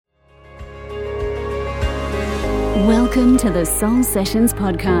Welcome to the Soul Sessions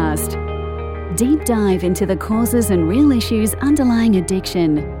podcast. Deep dive into the causes and real issues underlying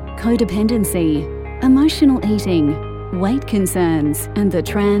addiction, codependency, emotional eating, weight concerns, and the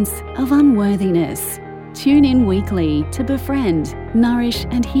trance of unworthiness. Tune in weekly to befriend, nourish,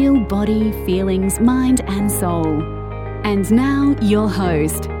 and heal body, feelings, mind, and soul. And now, your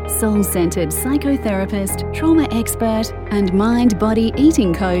host, soul-centered psychotherapist, trauma expert, and mind-body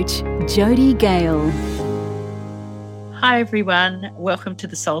eating coach, Jodie Gale. Hi everyone, welcome to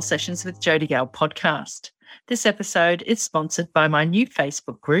the Soul Sessions with Jodie Gale podcast. This episode is sponsored by my new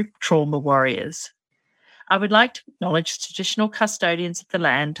Facebook group, Trauma Warriors. I would like to acknowledge the traditional custodians of the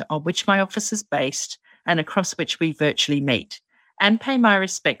land on which my office is based and across which we virtually meet, and pay my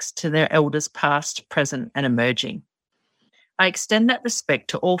respects to their elders past, present and emerging. I extend that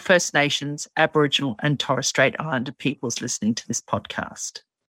respect to all First Nations, Aboriginal and Torres Strait Islander peoples listening to this podcast.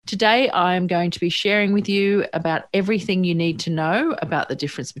 Today, I am going to be sharing with you about everything you need to know about the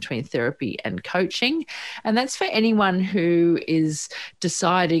difference between therapy and coaching. And that's for anyone who is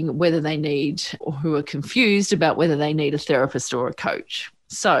deciding whether they need or who are confused about whether they need a therapist or a coach.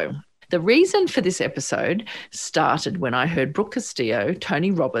 So, the reason for this episode started when I heard Brooke Castillo, Tony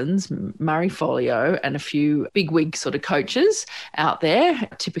Robbins, Murray Folio, and a few bigwig sort of coaches out there,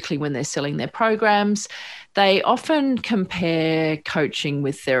 typically when they're selling their programs, they often compare coaching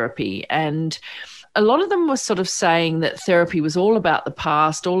with therapy. And a lot of them were sort of saying that therapy was all about the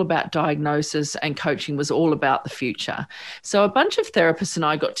past, all about diagnosis, and coaching was all about the future. So a bunch of therapists and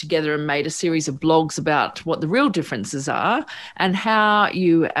I got together and made a series of blogs about what the real differences are and how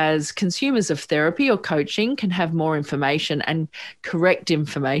you as consumers of therapy or coaching can have more information and correct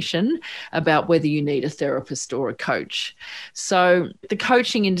information about whether you need a therapist or a coach. So the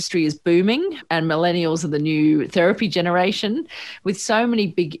coaching industry is booming and millennials are the new therapy generation. With so many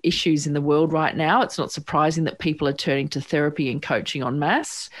big issues in the world right now, it's not surprising that people are turning to therapy and coaching en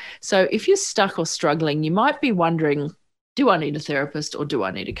masse. So if you're stuck or struggling, you might be wondering, do I need a therapist or do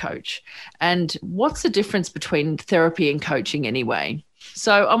I need a coach? And what's the difference between therapy and coaching anyway?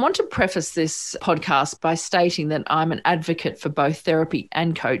 So I want to preface this podcast by stating that I'm an advocate for both therapy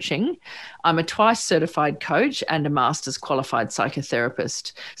and coaching. I'm a twice certified coach and a master's qualified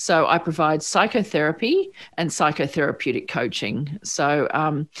psychotherapist. So I provide psychotherapy and psychotherapeutic coaching. So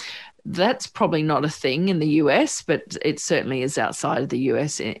that's probably not a thing in the US, but it certainly is outside of the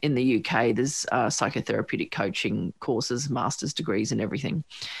US. In the UK, there's psychotherapeutic coaching courses, master's degrees and everything.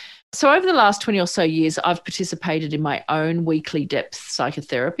 So over the last 20 or so years, I've participated in my own weekly depth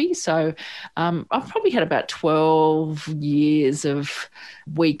psychotherapy. So I've probably had about 12 years of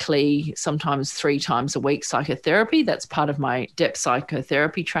weekly, sometimes 3 times a week psychotherapy. That's part of my depth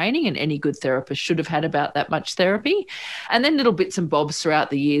psychotherapy training, and any good therapist should have had about that much therapy. And then little bits and bobs throughout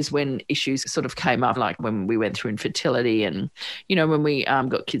the years when issues sort of came up, like when we went through infertility and, you know, when we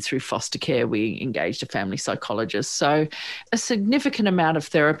got kids through foster care, we engaged a family psychologist. So a significant amount of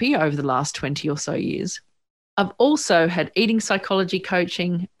therapy over the last 20 or so years. I've also had eating psychology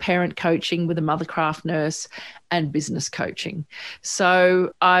coaching, parent coaching with a Mothercraft nurse, and business coaching.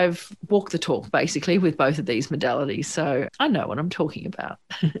 So I've walked the talk basically with both of these modalities. So I know what I'm talking about.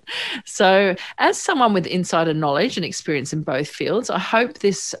 So as someone with insider knowledge and experience in both fields, I hope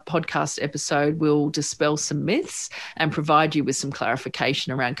this podcast episode will dispel some myths and provide you with some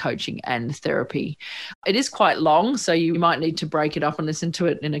clarification around coaching and therapy. It is quite long, so you might need to break it up and listen to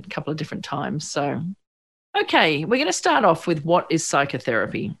it in a couple of different times. So okay, we're going to start off with what is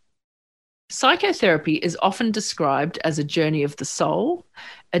psychotherapy. Psychotherapy is often described as a journey of the soul,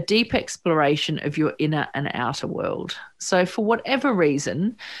 a deep exploration of your inner and outer world. So for whatever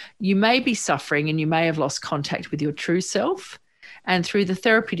reason, you may be suffering and you may have lost contact with your true self. And through the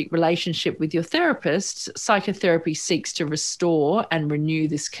therapeutic relationship with your therapist, psychotherapy seeks to restore and renew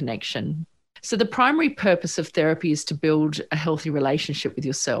this connection. So the primary purpose of therapy is to build a healthy relationship with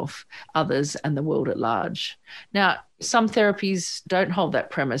yourself, others, and the world at large. Now, some therapies don't hold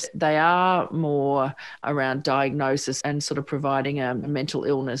that premise. They are more around diagnosis and sort of providing a mental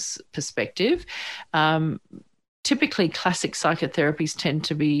illness perspective. Typically, classic psychotherapies tend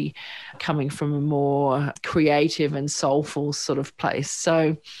to be coming from a more creative and soulful sort of place.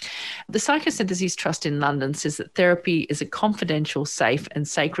 So the Psychosynthesis Trust in London says that therapy is a confidential, safe and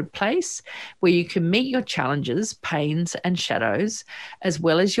sacred place where you can meet your challenges, pains and shadows, as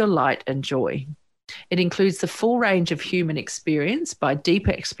well as your light and joy. It includes the full range of human experience by deep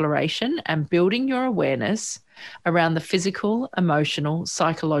exploration and building your awareness around the physical, emotional,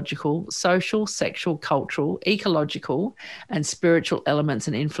 psychological, social, sexual, cultural, ecological, and spiritual elements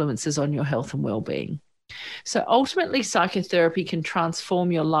and influences on your health and well-being. So ultimately, psychotherapy can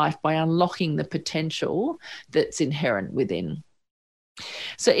transform your life by unlocking the potential that's inherent within.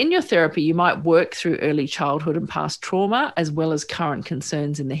 So in your therapy, you might work through early childhood and past trauma, as well as current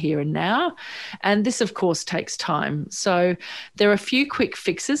concerns in the here and now. And this, of course, takes time. So there are a few quick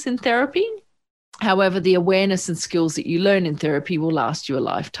fixes in therapy. However, the awareness and skills that you learn in therapy will last you a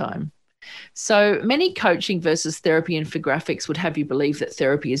lifetime. So many coaching versus therapy infographics would have you believe that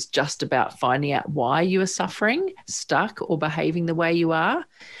therapy is just about finding out why you are suffering, stuck, or behaving the way you are.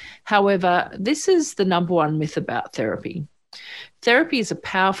 However, this is the number one myth about therapy. Therapy is a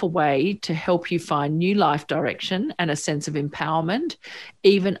powerful way to help you find new life direction and a sense of empowerment,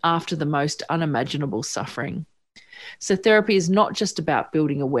 even after the most unimaginable suffering. So therapy is not just about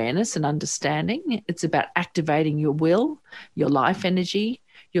building awareness and understanding. It's about activating your will, your life energy,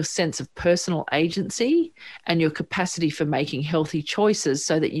 your sense of personal agency, and your capacity for making healthy choices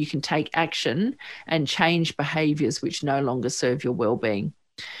so that you can take action and change behaviors which no longer serve your well-being.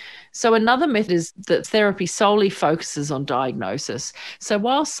 So another myth is that therapy solely focuses on diagnosis. So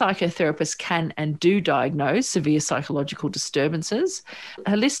while psychotherapists can and do diagnose severe psychological disturbances,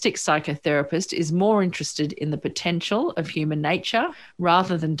 a holistic psychotherapist is more interested in the potential of human nature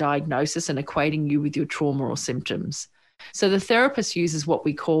rather than diagnosis and equating you with your trauma or symptoms. So the therapist uses what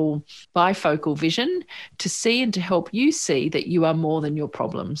we call bifocal vision to see and to help you see that you are more than your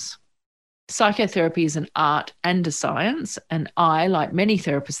problems. Psychotherapy is an art and a science, and I, like many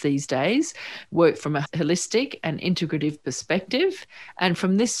therapists these days, work from a holistic and integrative perspective. And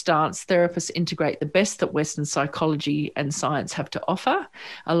from this stance, therapists integrate the best that Western psychology and science have to offer,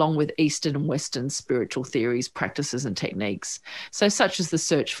 along with Eastern and Western spiritual theories, practices, and techniques. So such as the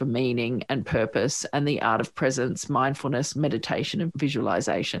search for meaning and purpose and the art of presence, mindfulness, meditation, and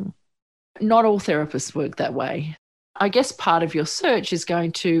visualization. Not all therapists work that way. I guess part of your search is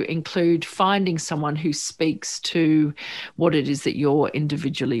going to include finding someone who speaks to what it is that you're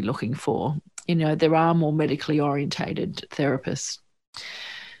individually looking for. You know, there are more medically orientated therapists.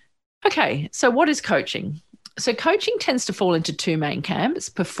 Okay, so what is coaching? So coaching tends to fall into two main camps,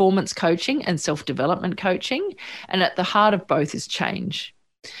 performance coaching and self-development coaching. And at the heart of both is change.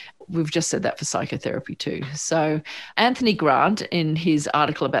 We've just said that for psychotherapy too. So Anthony Grant, in his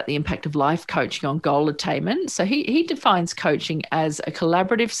article about the impact of life coaching on goal attainment, so he defines coaching as a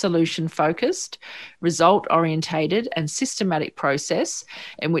collaborative, solution-focused, result-orientated and systematic process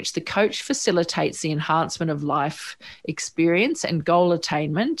in which the coach facilitates the enhancement of life experience and goal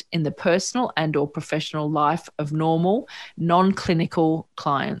attainment in the personal and or professional life of normal, non-clinical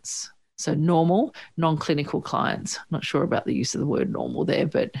clients. So normal, non-clinical clients. I'm not sure about the use of the word normal there,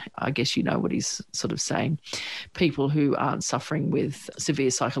 but I guess you know what he's sort of saying. People who aren't suffering with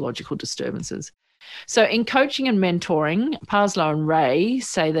severe psychological disturbances. So in coaching and mentoring, Parslow and Ray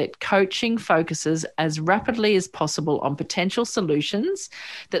say that coaching focuses as rapidly as possible on potential solutions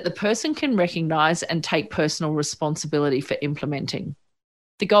that the person can recognize and take personal responsibility for implementing.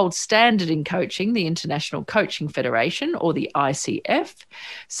 The gold standard in coaching, the International Coaching Federation, or the ICF,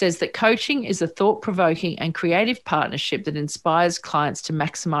 says that coaching is a thought-provoking and creative partnership that inspires clients to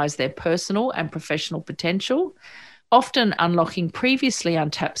maximize their personal and professional potential, often unlocking previously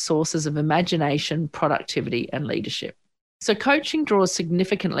untapped sources of imagination, productivity, and leadership. So coaching draws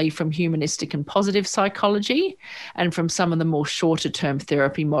significantly from humanistic and positive psychology and from some of the more shorter-term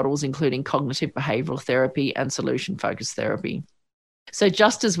therapy models, including cognitive behavioral therapy and solution-focused therapy. So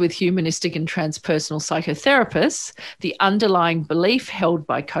just as with humanistic and transpersonal psychotherapists, the underlying belief held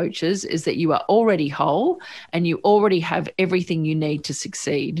by coaches is that you are already whole and you already have everything you need to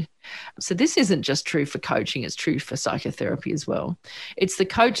succeed. So this isn't just true for coaching, it's true for psychotherapy as well. It's the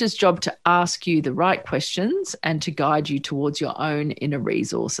coach's job to ask you the right questions and to guide you towards your own inner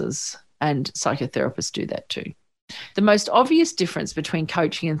resources. And psychotherapists do that too. The most obvious difference between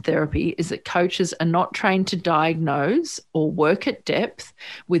coaching and therapy is that coaches are not trained to diagnose or work at depth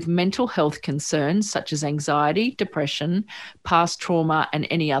with mental health concerns such as anxiety, depression, past trauma, and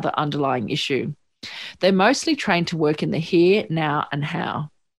any other underlying issue. They're mostly trained to work in the here, now, and how.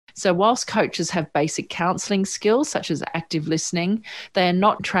 So whilst coaches have basic counselling skills such as active listening, they are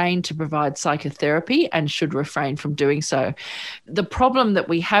not trained to provide psychotherapy and should refrain from doing so. The problem that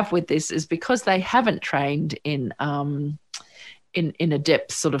we have with this is because they haven't trained in a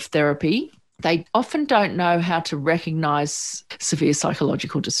depth sort of therapy, they often don't know how to recognise severe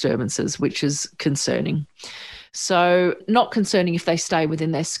psychological disturbances, which is concerning. So not concerning if they stay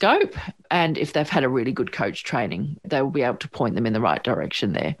within their scope, and if they've had a really good coach training, they will be able to point them in the right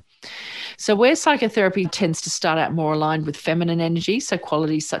direction there. So where psychotherapy tends to start out more aligned with feminine energy, so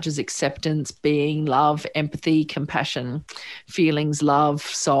qualities such as acceptance, being, love, empathy, compassion, feelings, love,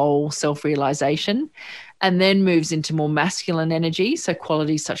 soul, self-realization, and then moves into more masculine energy, so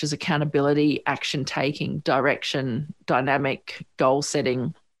qualities such as accountability, action taking, direction, dynamic, goal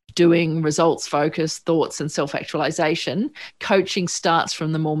setting, doing, results focus, thoughts, and self-actualization. Coaching starts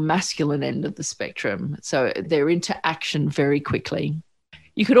from the more masculine end of the spectrum. So they're into action very quickly.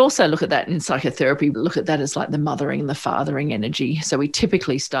 You could also look at that in psychotherapy, look at that as like the mothering and the fathering energy. So we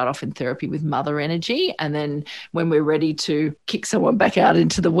typically start off in therapy with mother energy. And then when we're ready to kick someone back out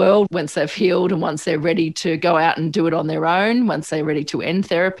into the world, once they've healed and once they're ready to go out and do it on their own, once they're ready to end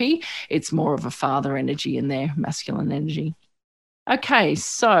therapy, it's more of a father energy in their masculine energy. Okay,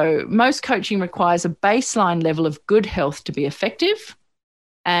 so most coaching requires a baseline level of good health to be effective.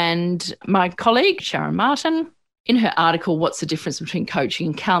 And my colleague, Sharon Martin, in her article, What's the Difference Between Coaching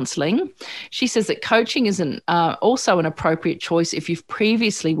and Counselling? She says that coaching is also an appropriate choice if you've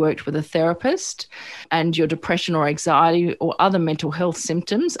previously worked with a therapist and your depression or anxiety or other mental health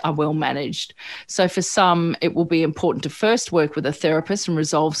symptoms are well managed. So for some, it will be important to first work with a therapist and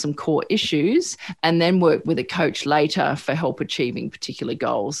resolve some core issues and then work with a coach later for help achieving particular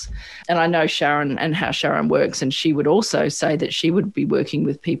goals. And I know Sharon and how Sharon works, and she would also say that she would be working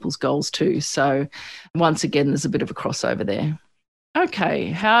with people's goals too. So once again, there's a bit of a crossover there.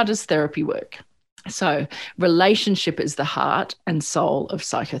 Okay, how does therapy work? So relationship is the heart and soul of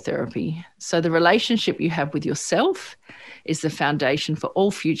psychotherapy. So the relationship you have with yourself is the foundation for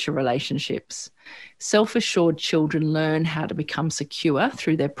all future relationships. Self-assured children learn how to become secure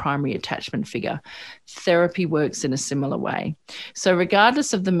through their primary attachment figure. Therapy works in a similar way. So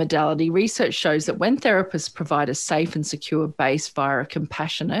regardless of the modality, research shows that when therapists provide a safe and secure base via a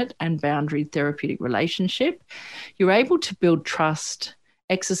compassionate and boundaried therapeutic relationship, you're able to build trust,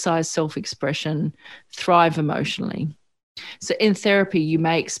 exercise self-expression, thrive emotionally. So in therapy, you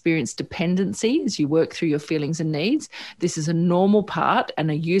may experience dependency as you work through your feelings and needs. This is a normal part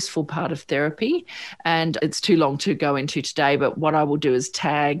and a useful part of therapy. And it's too long to go into today, but what I will do is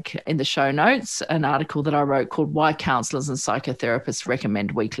tag in the show notes an article that I wrote called Why Counsellors and Psychotherapists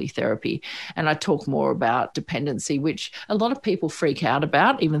Recommend Weekly Therapy. And I talk more about dependency, which a lot of people freak out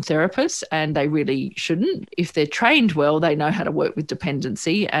about, even therapists, and they really shouldn't. If they're trained well, they know how to work with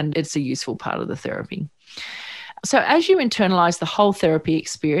dependency, and it's a useful part of the therapy. So as you internalize the whole therapy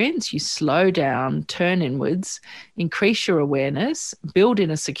experience, you slow down, turn inwards, increase your awareness, build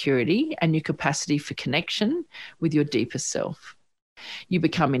inner security and your capacity for connection with your deepest self. You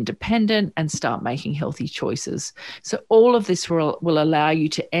become independent and start making healthy choices. So all of this will allow you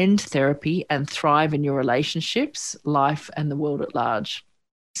to end therapy and thrive in your relationships, life, and the world at large.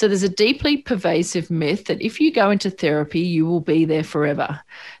 So there's a deeply pervasive myth that if you go into therapy, you will be there forever.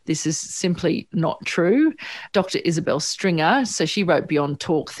 This is simply not true. Dr. Isabel Stringer, so she wrote Beyond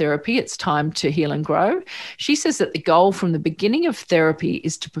Talk Therapy, It's Time to Heal and Grow. She says that the goal from the beginning of therapy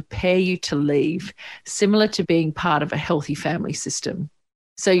is to prepare you to leave, similar to being part of a healthy family system.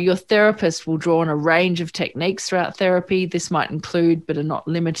 So your therapist will draw on a range of techniques throughout therapy. This might include, but are not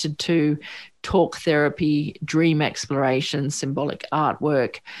limited to, talk therapy, dream exploration, symbolic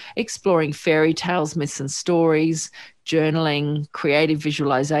artwork, exploring fairy tales, myths and stories, journaling, creative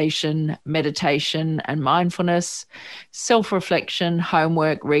visualization, meditation and mindfulness, self-reflection,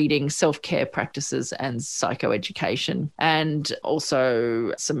 homework, reading, self-care practices, and psychoeducation, and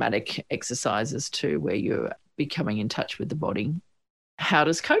also somatic exercises too, where you're becoming in touch with the body. How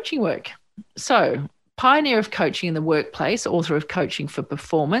does coaching work? So, pioneer of coaching in the workplace, author of Coaching for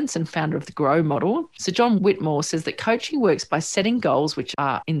Performance and founder of the GROW model, Sir John Whitmore says that coaching works by setting goals which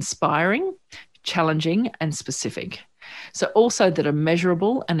are inspiring, challenging, and specific. So also that are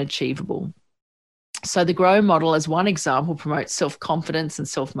measurable and achievable. So the GROW model, as one example, promotes self-confidence and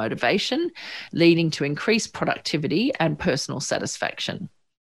self-motivation, leading to increased productivity and personal satisfaction.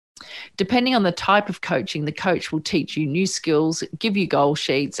 Depending on the type of coaching, the coach will teach you new skills, give you goal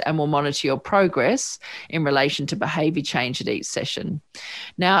sheets, and will monitor your progress in relation to behavior change at each session.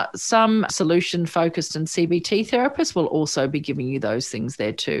 Now, some solution-focused and CBT therapists will also be giving you those things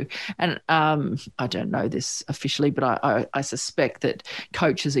there too. And I don't know this officially, but I suspect that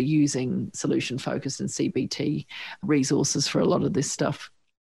coaches are using solution-focused and CBT resources for a lot of this stuff.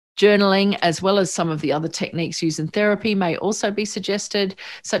 Journaling, as well as some of the other techniques used in therapy, may also be suggested,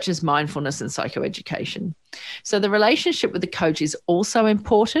 such as mindfulness and psychoeducation. So the relationship with the coach is also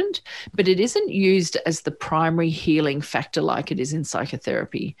important, but it isn't used as the primary healing factor like it is in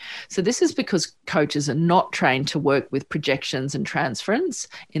psychotherapy. So this is because coaches are not trained to work with projections and transference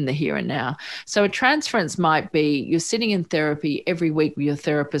in the here and now. So a transference might be you're sitting in therapy every week with your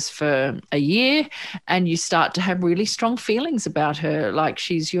therapist for a year and you start to have really strong feelings about her, like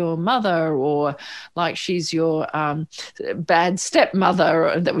she's your mother or like she's your bad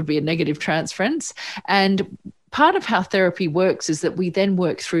stepmother. That would be a negative transference. And part of how therapy works is that we then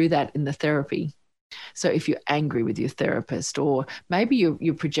work through that in the therapy. So if you're angry with your therapist, or maybe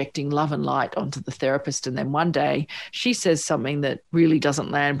you're projecting love and light onto the therapist, and then one day she says something that really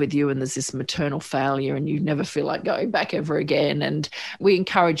doesn't land with you, and there's this maternal failure and you never feel like going back ever again. And we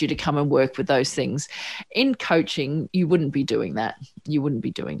encourage you to come and work with those things. In coaching, you wouldn't be doing that. You wouldn't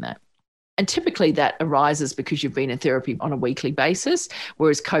be doing that. And typically that arises because you've been in therapy on a weekly basis,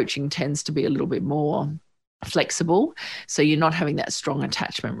 whereas coaching tends to be a little bit more flexible. So you're not having that strong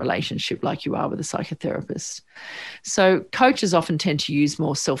attachment relationship like you are with a psychotherapist. So coaches often tend to use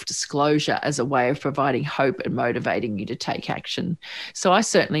more self-disclosure as a way of providing hope and motivating you to take action. So I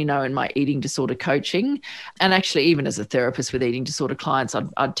certainly know in my eating disorder coaching, and actually even as a therapist with eating disorder clients,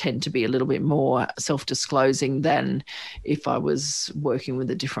 I'd tend to be a little bit more self-disclosing than if I was working with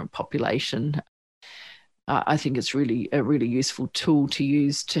a different population. I think it's really a really useful tool to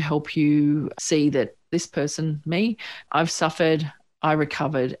use to help you see that this person, me, I've suffered, I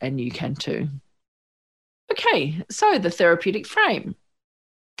recovered, and you can too. Okay, so the therapeutic frame.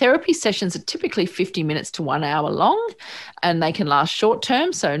 Therapy sessions are typically 50 minutes to 1 hour long, and they can last short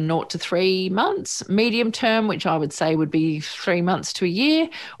term, so 0 to 3 months, medium term, which I would say would be 3 months to a year,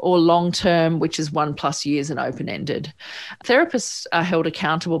 or long term, which is 1+ years and open-ended. Therapists are held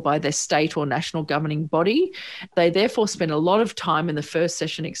accountable by their state or national governing body. They therefore spend a lot of time in the first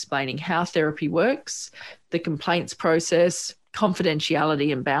session explaining how therapy works, the complaints process,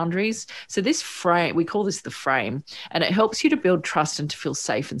 confidentiality and boundaries. So this frame, we call this the frame, and it helps you to build trust and to feel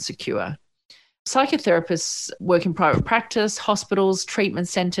safe and secure. Psychotherapists work in private practice, hospitals, treatment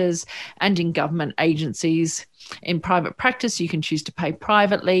centres, and in government agencies. In private practice, you can choose to pay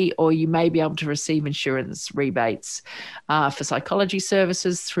privately, or you may be able to receive insurance rebates for psychology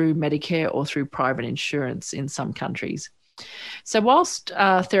services through Medicare or through private insurance in some countries. So whilst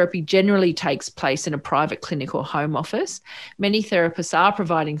therapy generally takes place in a private clinic or home office, many therapists are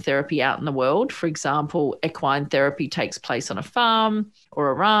providing therapy out in the world. For example, equine therapy takes place on a farm or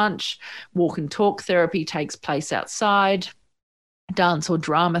a ranch. Walk and talk therapy takes place outside. Dance or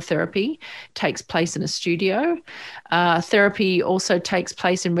drama therapy takes place in a studio. Therapy also takes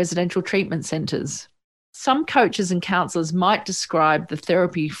place in residential treatment centres. Some coaches and counsellors might describe the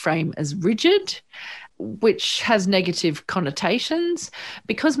therapy frame as rigid, which has negative connotations.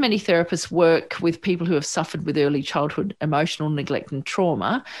 Because many therapists work with people who have suffered with early childhood emotional neglect and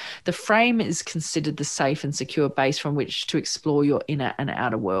trauma, the frame is considered the safe and secure base from which to explore your inner and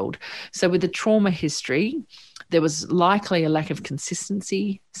outer world. So with the trauma history, there was likely a lack of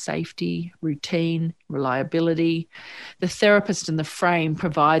consistency, safety, routine, reliability. The therapist and the frame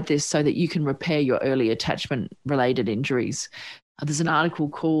provide this so that you can repair your early attachment-related injuries. There's an article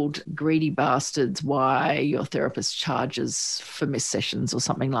called Greedy Bastards, Why Your Therapist Charges for Missed Sessions or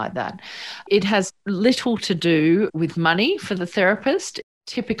something like that. It has little to do with money for the therapist.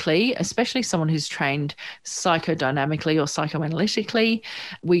 Typically, especially someone who's trained psychodynamically or psychoanalytically,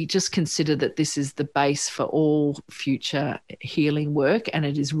 we just consider that this is the base for all future healing work, and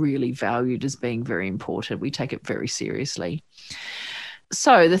it is really valued as being very important. We take it very seriously.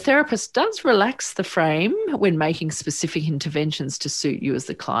 So the therapist does relax the frame when making specific interventions to suit you as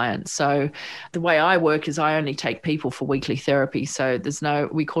the client. So the way I work is I only take people for weekly therapy. So there's no,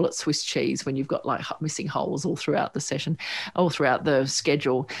 we call it Swiss cheese when you've got like missing holes all throughout the session, all throughout the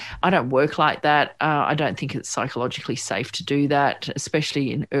schedule. I don't work like that. I don't think it's psychologically safe to do that,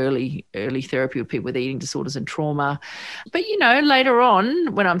 especially in early therapy with people with eating disorders and trauma. But, you know, later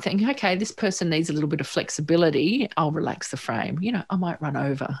on when I'm thinking, okay, this person needs a little bit of flexibility, I'll relax the frame. You know, I might run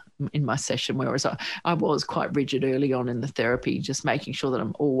over in my session, whereas I was quite rigid early on in the therapy, just making sure that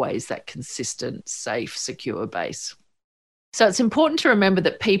I'm always that consistent, safe, secure base. So it's important to remember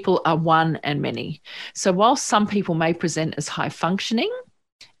that people are one and many. So while some people may present as high functioning,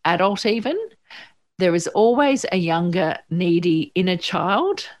 adult even, there is always a younger, needy inner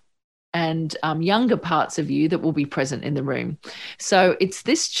child and younger parts of you that will be present in the room. So it's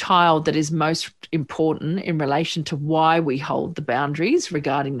this child that is most important in relation to why we hold the boundaries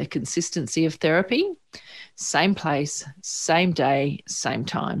regarding the consistency of therapy. Same place, same day, same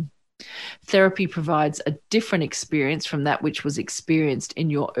time. Therapy provides a different experience from that which was experienced in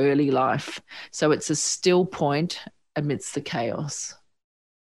your early life. So it's a still point amidst the chaos.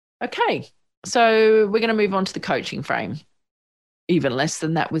 Okay, so we're going to move on to the coaching frame. Even less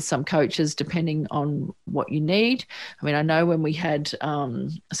than that with some coaches, depending on what you need. I mean, I know when we had,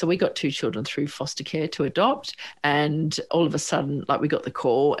 so we got 2 children through foster care to adopt, and all of a sudden, like, we got the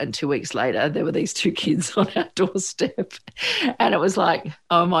call, and 2 weeks later, there were these 2 kids on our doorstep. And it was like,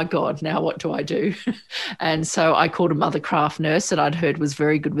 oh my God, now what do I do? And so I called a Mothercraft nurse that I'd heard was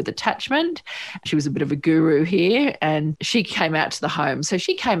very good with attachment. She was a bit of a guru here, and she came out to the home. So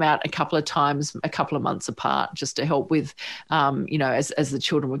she came out a couple of times, a couple of months apart, just to help with, as the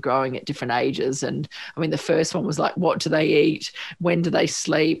children were growing at different ages. And I mean, the first one was like, what do they eat? When do they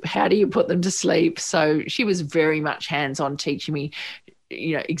sleep? How do you put them to sleep? So she was very much hands-on, teaching me,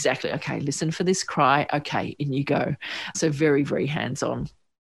 exactly, okay, listen for this cry. Okay, in you go. So very, very hands-on.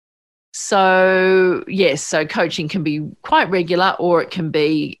 So yes, so coaching can be quite regular, or it can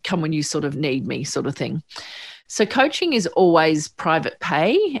be come when you sort of need me sort of thing. So coaching is always private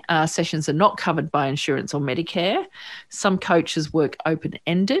pay. Sessions are not covered by insurance or Medicare. Some coaches work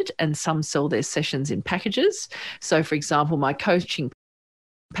open-ended, and some sell their sessions in packages. So, for example, my coaching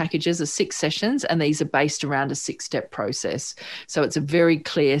packages are 6 sessions, and these are based around a 6-step process. So it's a very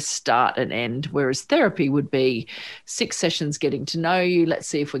clear start and end, whereas therapy would be 6 sessions getting to know you. Let's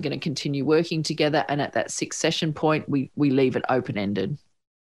see if we're going to continue working together. And at that 6th session point, we leave it open-ended.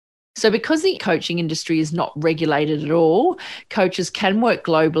 So because the coaching industry is not regulated at all, coaches can work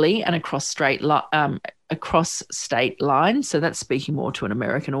globally and across state lines. So that's speaking more to an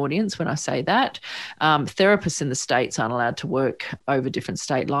American audience when I say that. Therapists in the States aren't allowed to work over different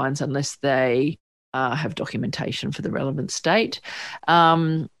state lines unless they have documentation for the relevant state.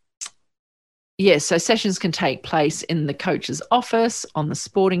 Yes, so sessions can take place in the coach's office, on the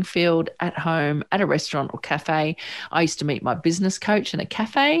sporting field, at home, at a restaurant or cafe. I used to meet my business coach in a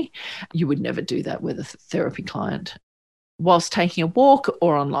cafe. You would never do that with a therapy client. Whilst taking a walk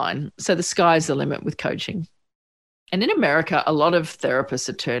or online. So the sky's the limit with coaching. And in America, a lot of therapists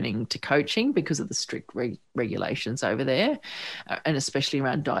are turning to coaching because of the strict regulations over there, and especially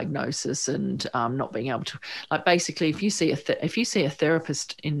around diagnosis and not being able to, like, basically, if you see a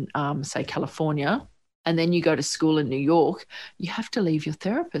therapist in, say, California, and then you go to school in New York, you have to leave your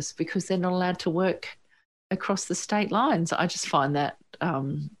therapist because they're not allowed to work across the state lines. I just find that.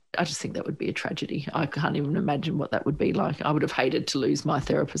 I just think that would be a tragedy. I can't even imagine what that would be like. I would have hated to lose my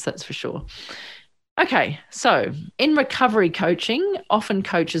therapist, that's for sure. Okay, so in recovery coaching, often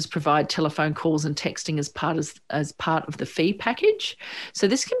coaches provide telephone calls and texting as part of the fee package. So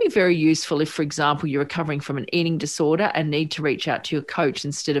this can be very useful if, for example, you're recovering from an eating disorder and need to reach out to your coach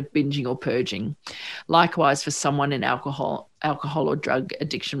instead of binging or purging. Likewise, for someone in alcohol or drug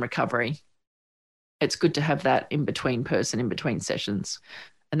addiction recovery. It's good to have that in between sessions.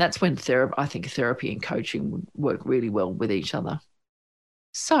 And that's when I think therapy and coaching would work really well with each other.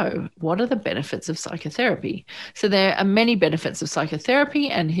 So what are the benefits of psychotherapy? So there are many benefits of psychotherapy,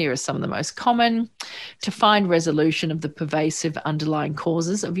 and here are some of the most common. To find resolution of the pervasive underlying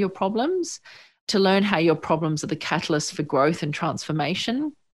causes of your problems, to learn how your problems are the catalyst for growth and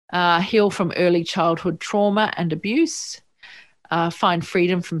transformation, heal from early childhood trauma and abuse, find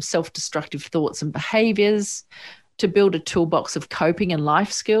freedom from self-destructive thoughts and behaviours, to build a toolbox of coping and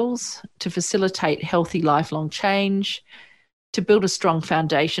life skills, to facilitate healthy lifelong change, to build a strong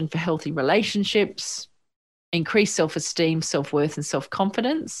foundation for healthy relationships, increase self-esteem, self-worth, and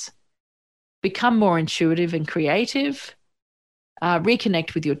self-confidence, become more intuitive and creative,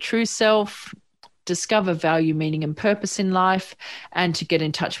 reconnect with your true self, discover value, meaning, and purpose in life, and to get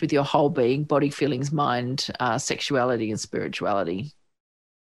in touch with your whole being, body, feelings, mind, sexuality, and spirituality.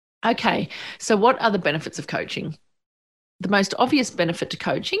 Okay, so what are the benefits of coaching? The most obvious benefit to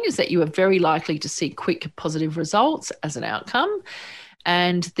coaching is that you are very likely to see quick positive results as an outcome.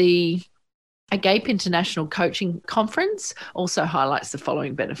 And the AGAPE International Coaching Conference also highlights the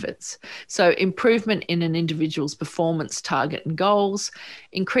following benefits. So improvement in an individual's performance, target and goals,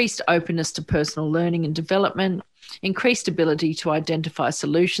 increased openness to personal learning and development, increased ability to identify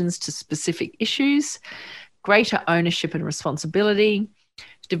solutions to specific issues, greater ownership and responsibility,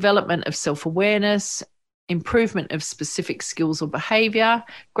 development of self-awareness, improvement of specific skills or behaviour,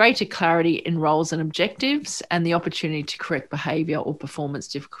 greater clarity in roles and objectives, and the opportunity to correct behaviour or performance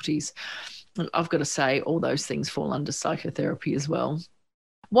difficulties. I've got to say, all those things fall under psychotherapy as well.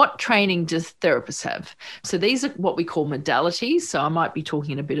 What training does therapists have? So these are what we call modalities. So I might be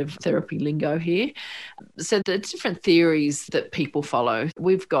talking a bit of therapy lingo here. So the different theories that people follow,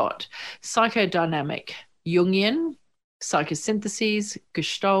 we've got psychodynamic, Jungian, psychosynthesis,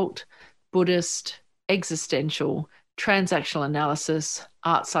 Gestalt, Buddhist, existential, transactional analysis,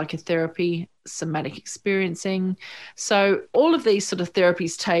 art psychotherapy, somatic experiencing. So all of these sort of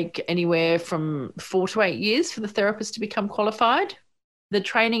therapies take anywhere from 4 to 8 years for the therapist to become qualified. The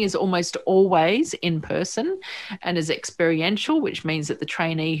training is almost always in person and is experiential, which means that the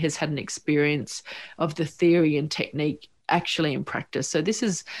trainee has had an experience of the theory and technique actually in practice. So this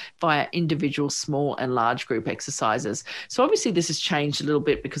is via individual small and large group exercises. So obviously this has changed a little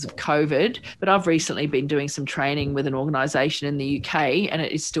bit because of COVID, but I've recently been doing some training with an organisation in the UK, and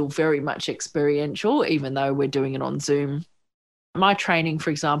it is still very much experiential, even though we're doing it on Zoom. My training, for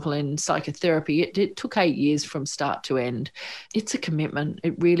example, in psychotherapy, it took 8 years from start to end. It's a commitment.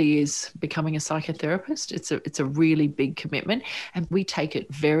 It really is becoming a psychotherapist. It's a really big commitment, and we take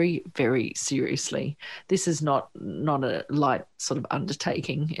it very, very seriously. This is not a light sort of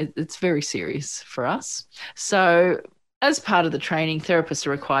undertaking. It's very serious for us. So as part of the training, therapists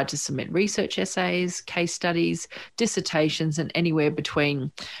are required to submit research essays, case studies, dissertations, and anywhere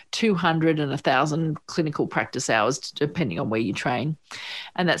between 200 and 1,000 clinical practice hours, depending on where you train.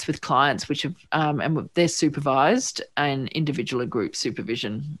 And that's with clients which have, and they're supervised and individual and group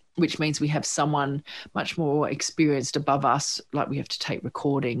supervision, which means we have someone much more experienced above us, like we have to take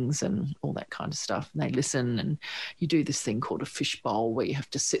recordings and all that kind of stuff. And they listen, and you do this thing called a fishbowl where you have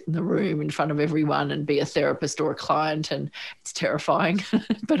to sit in the room in front of everyone and be a therapist or a client, and it's terrifying,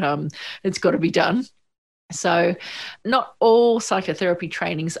 but it's got to be done. So not all psychotherapy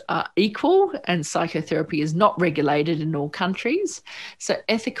trainings are equal, and psychotherapy is not regulated in all countries. So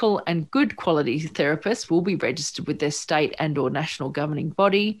ethical and good quality therapists will be registered with their state and or national governing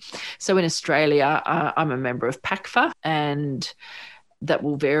body. So in Australia, I'm a member of PACFA, and that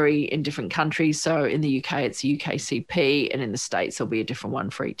will vary in different countries. So in the UK, it's UKCP, and in the States, there'll be a different one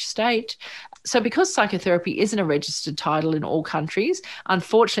for each state. So because psychotherapy isn't a registered title in all countries,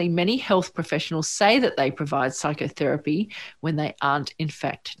 unfortunately, many health professionals say that they provide psychotherapy when they aren't, in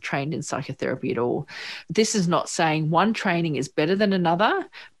fact, trained in psychotherapy at all. This is not saying one training is better than another,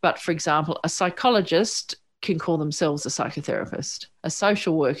 but for example, a psychologist can call themselves a psychotherapist. A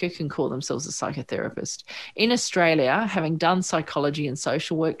social worker can call themselves a psychotherapist. In Australia, having done psychology and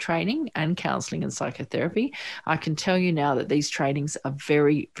social work training and counselling and psychotherapy, I can tell you now that these trainings are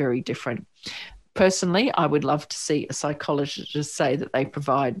very, very different. Personally, I would love to see a psychologist say that they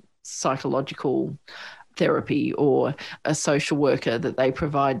provide psychological therapy, or a social worker that they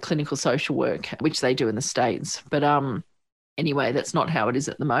provide clinical social work, which they do in the States. But anyway, that's not how it is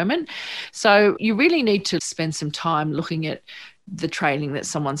at the moment. So you really need to spend some time looking at the training that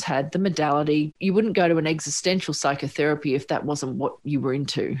someone's had, the modality. You wouldn't go to an existential psychotherapy if that wasn't what you were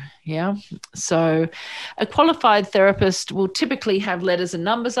into. Yeah. So a qualified therapist will typically have letters and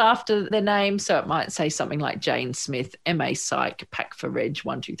numbers after their name. So it might say something like Jane Smith, MA Psych, PACFA Reg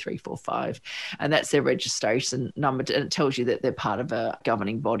 12345. And that's their registration number. And it tells you that they're part of a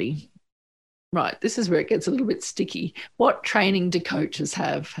governing body. Right, this is where it gets a little bit sticky. What training do coaches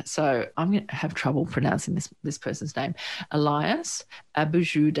have? So I'm going to have trouble pronouncing this person's name. Elias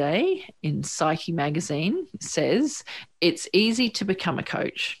Abujude in Psyche magazine says, it's easy to become a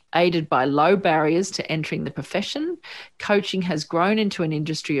coach. Aided by low barriers to entering the profession, coaching has grown into an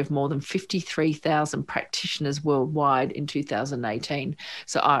industry of more than 53,000 practitioners worldwide in 2018.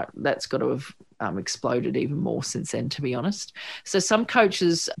 So that's got to have exploded even more since then, to be honest. So some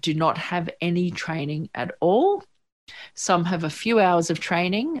coaches do not have any training at all. Some have a few hours of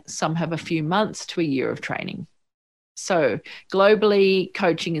training. Some have a few months to a year of training. So globally,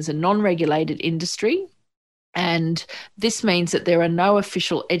 coaching is a non-regulated industry. And this means that there are no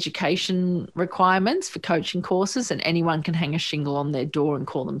official education requirements for coaching courses, and anyone can hang a shingle on their door and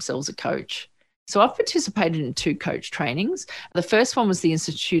call themselves a coach. So I've participated in 2 coach trainings. The first one was the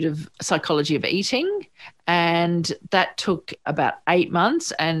Institute of Psychology of Eating, and that took about 8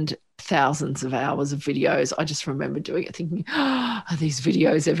 months and thousands of hours of videos. I just remember doing it thinking, are these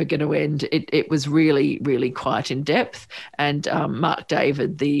videos ever going to end? It was really, really quite in depth. And Mark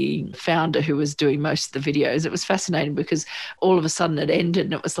David, the founder who was doing most of the videos, it was fascinating because all of a sudden it ended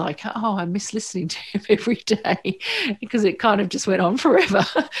and it was like, oh, I miss listening to him every day, because it kind of just went on forever.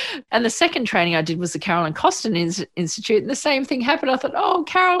 And the second training I did was the Carolyn Costin Institute, and the same thing happened. I thought, oh,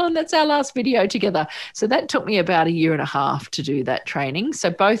 Carolyn, that's our last video together. So that took me about 1.5 years to do that training. So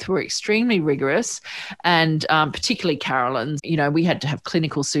both were extremely rigorous, and particularly Carolyn, we had to have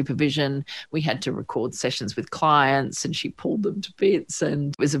clinical supervision. We had to record sessions with clients, and she pulled them to bits,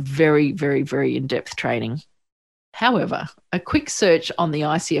 and it was a very, very, very in-depth training. However, a quick search on the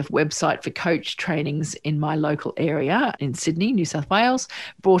ICF website for coach trainings in my local area in Sydney, New South Wales,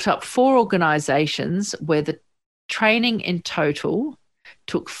 brought up 4 organisations where the training in total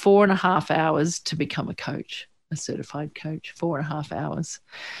took 4.5 hours to become a coach, a certified coach, 4.5 hours.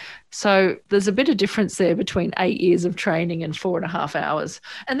 So there's a bit of difference there between 8 years of training and 4.5 hours.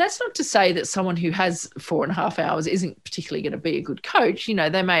 And that's not to say that someone who has 4.5 hours isn't particularly going to be a good coach. You know,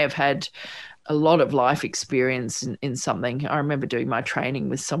 they may have had a lot of life experience in something. I remember doing my training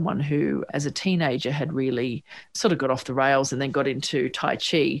with someone who, as a teenager, had really sort of got off the rails and then got into Tai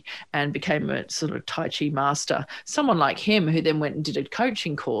Chi and became a sort of Tai Chi master. Someone like him who then went and did a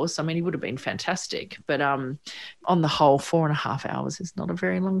coaching course, I mean, he would have been fantastic. But on the whole, 4.5 hours is not a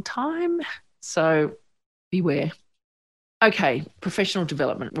very long time. So beware. Okay, professional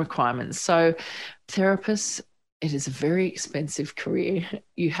development requirements. So therapists, it is a very expensive career.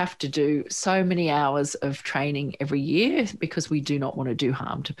 You have to do so many hours of training every year because we do not want to do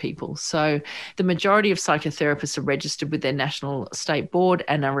harm to people. So the majority of psychotherapists are registered with their national state board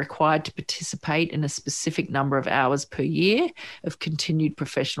and are required to participate in a specific number of hours per year of continued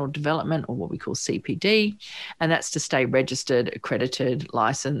professional development, or what we call CPD, and that's to stay registered, accredited,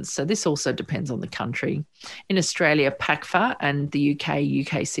 licensed. So this also depends on the country. In Australia, PACFA, and the UK,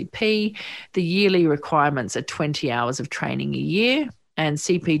 UKCP, the yearly requirements are 20 hours of training a year. And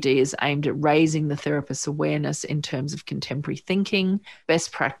CPD is aimed at raising the therapist's awareness in terms of contemporary thinking,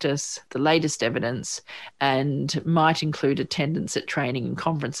 best practice, the latest evidence, and might include attendance at training and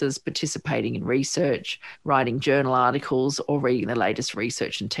conferences, participating in research, writing journal articles, or reading the latest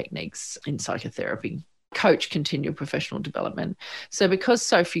research and techniques in psychotherapy. Coach continual professional development. So because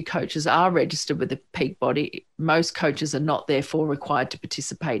so few coaches are registered with the peak body, most coaches are not therefore required to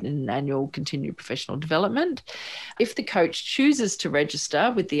participate in an annual continued professional development. If the coach chooses to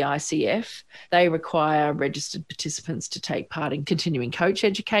register with the ICF, they require registered participants to take part in continuing coach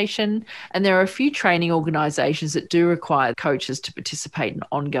education. And there are a few training organisations that do require coaches to participate in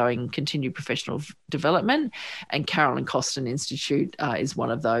ongoing continued professional development. And Carolyn Costin Institute is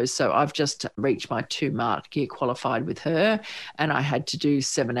one of those. So I've just reached my 2-mark year qualified with her, and I had to do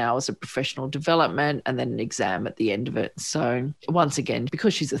 7 hours of professional development and then an exam at the end of it. So once again,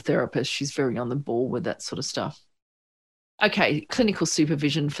 because she's a therapist, she's very on the ball with that sort of stuff. Okay, clinical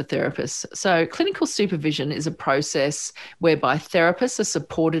supervision for therapists. So clinical supervision is a process whereby therapists are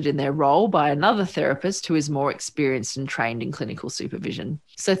supported in their role by another therapist who is more experienced and trained in clinical supervision.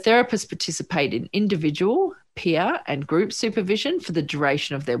 So therapists participate in individual, peer and group supervision for the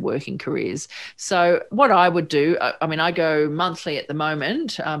duration of their working careers. So what I would do, I mean, I go monthly at the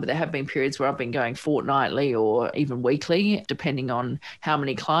moment, but there have been periods where I've been going fortnightly or even weekly, depending on how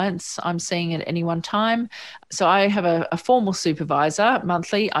many clients I'm seeing at any one time. So I have a formal supervisor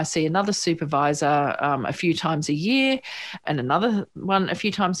monthly. I see another supervisor a few times a year, and another one a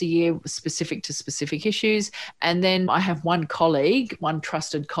few times a year specific to specific issues. And then I have one colleague, one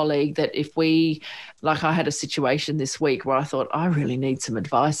trusted colleague, that if we, like I had a situation this week where I thought I really need some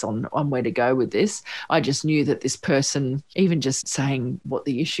advice on where to go with this. I just knew that this person, even just saying what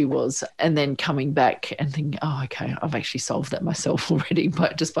the issue was and then coming back and thinking, oh, okay, I've actually solved that myself already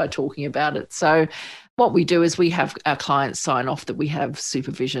just by talking about it. So what we do is we have our clients sign off that we have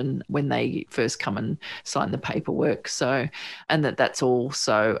supervision when they first come and sign the paperwork. So, and that's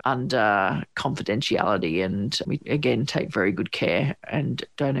also under confidentiality, and we again take very good care and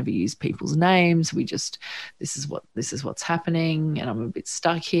don't ever use people's names. We just, this is what's happening, and I'm a bit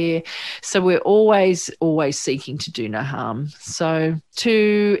stuck here. So we're always seeking to do no harm. So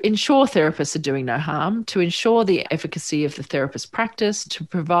to ensure therapists are doing no harm, to ensure the efficacy of the therapist practice, to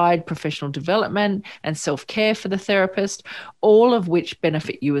provide professional development and self-care for the therapist, all of which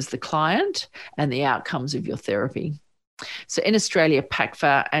benefit you as the client and the outcomes of your therapy. So in Australia,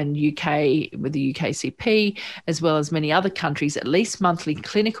 PACFA, and UK with the UKCP, as well as many other countries, at least monthly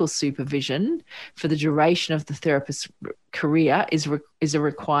clinical supervision for the duration of the therapist's career is a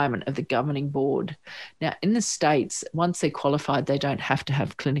requirement of the governing board. Now, in the States, once they're qualified, they don't have to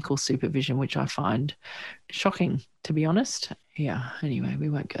have clinical supervision, which I find shocking, to be honest. Yeah, anyway, we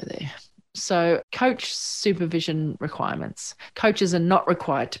won't go there. So coach supervision requirements. Coaches are not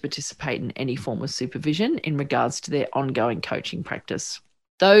required to participate in any form of supervision in regards to their ongoing coaching practice.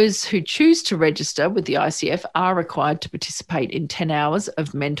 Those who choose to register with the ICF are required to participate in 10 hours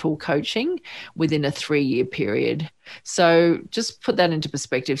of mental coaching within a 3-year period. So just put that into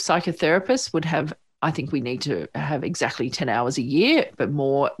perspective. Psychotherapists would have, I think we need to have exactly 10 hours a year, but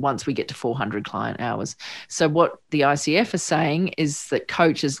more once we get to 400 client hours. So what the ICF is saying is that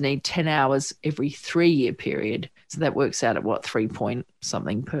coaches need 10 hours every 3-year period. So that works out at what, 3 point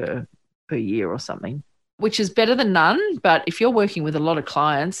something per year or something. which is better than none. But if you're working with a lot of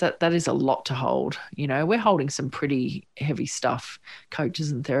clients, that is a lot to hold. You know, we're holding some pretty heavy stuff,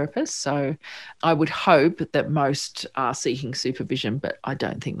 coaches and therapists. So I would hope that most are seeking supervision, but I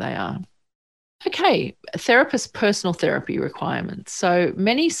don't think they are. Okay, therapist personal therapy requirements. So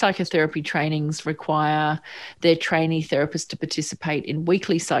many psychotherapy trainings require their trainee therapist to participate in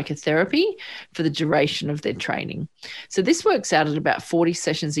weekly psychotherapy for the duration of their training. So this works out at about 40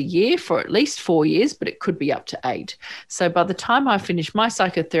 sessions a year for at least 4 years, but it could be up to 8. So by the time I finished my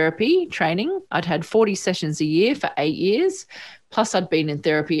psychotherapy training, I'd had 40 sessions a year for 8 years. Plus, I'd been in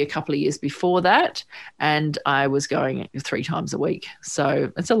therapy a couple of years before that, and I was going 3 times a week. So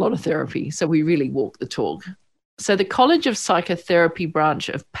it's a lot of therapy. So we really walk the talk. So the College of Psychotherapy branch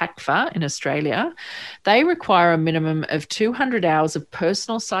of PACFA in Australia, they require a minimum of 200 hours of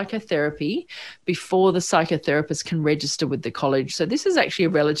personal psychotherapy before the psychotherapist can register with the college. So this is actually a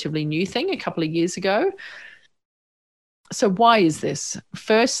relatively new thing a couple of years ago. So why is this?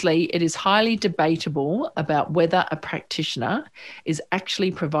 Firstly, it is highly debatable about whether a practitioner is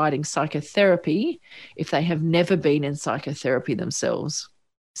actually providing psychotherapy if they have never been in psychotherapy themselves.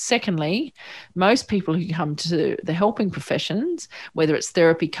 Secondly, most people who come to the helping professions, whether it's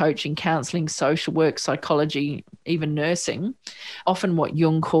therapy, coaching, counselling, social work, psychology, even nursing, often what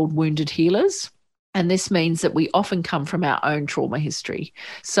Jung called wounded healers. And this means that we often come from our own trauma history.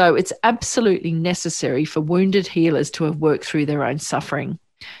 So it's absolutely necessary for wounded healers to have worked through their own suffering,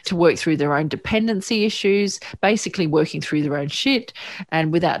 to work through their own dependency issues, basically working through their own shit.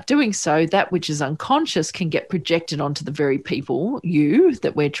 And without doing so, that which is unconscious can get projected onto the very people, you,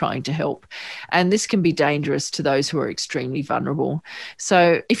 that we're trying to help. And this can be dangerous to those who are extremely vulnerable.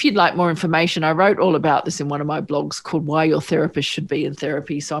 So if you'd like more information, I wrote all about this in one of my blogs called Why Your Therapist Should Be in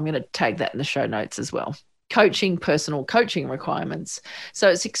Therapy. So I'm going to tag that in the show notes as well. Coaching, personal coaching requirements. So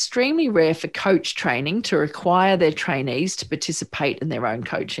it's extremely rare for coach training to require their trainees to participate in their own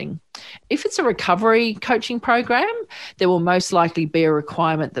coaching. If it's a recovery coaching program, there will most likely be a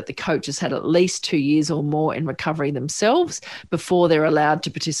requirement that the coach has had at least 2 years or more in recovery themselves before they're allowed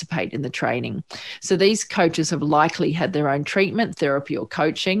to participate in the training. So these coaches have likely had their own treatment, therapy or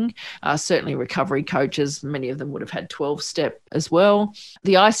coaching. Certainly recovery coaches, many of them would have had 12-step as well.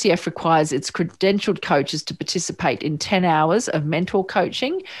 The ICF requires its credentialed coaches to participate in 10 hours of mentor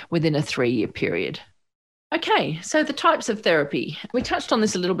coaching within a 3-year period. Okay, so the types of therapy. We touched on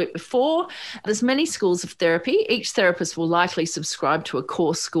this a little bit before. There's many schools of therapy. Each therapist will likely subscribe to a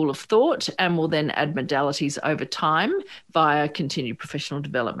core school of thought and will then add modalities over time via continued professional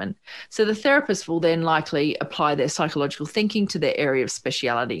development. So the therapist will then likely apply their psychological thinking to their area of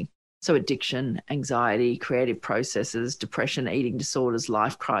speciality. So addiction, anxiety, creative processes, depression, eating disorders,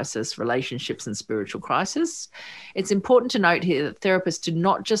 life crisis, relationships, and spiritual crisis. It's important to note here that therapists do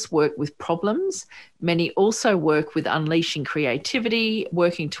not just work with problems. Many also work with unleashing creativity,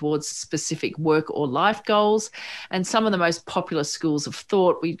 working towards specific work or life goals. And some of the most popular schools of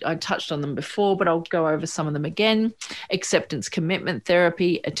thought, I touched on them before, but I'll go over some of them again. Acceptance commitment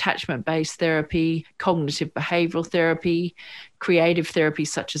therapy, attachment-based therapy, cognitive behavioral therapy, creative therapy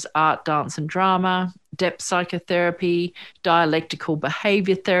such as art, dance, and drama, depth psychotherapy, dialectical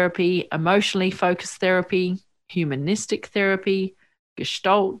behavior therapy, emotionally focused therapy, humanistic therapy,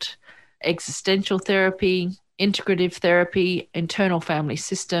 Gestalt, existential therapy, integrative therapy, internal family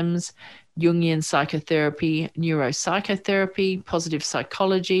systems, Jungian psychotherapy, neuropsychotherapy, positive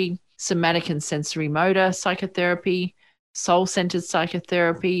psychology, somatic and sensory motor psychotherapy, soul-centered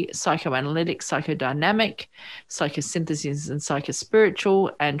psychotherapy, psychoanalytic, psychodynamic, psychosynthesis and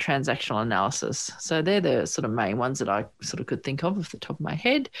psychospiritual, and transactional analysis. So they're the sort of main ones that I sort of could think of off the top of my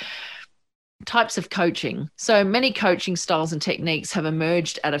head. Types of coaching. So many coaching styles and techniques have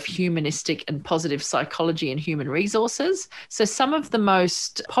emerged out of humanistic and positive psychology and human resources. So some of the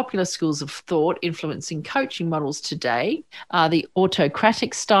most popular schools of thought influencing coaching models today are the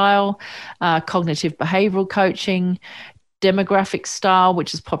autocratic style, cognitive behavioral coaching, demographic style,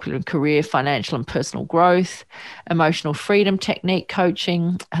 which is popular in career, financial, and personal growth, emotional freedom technique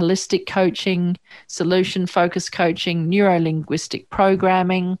coaching, holistic coaching, solution-focused coaching, neuro-linguistic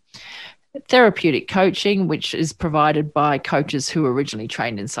programming, therapeutic coaching, which is provided by coaches who were originally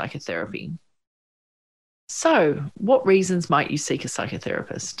trained in psychotherapy. So, what reasons might you seek a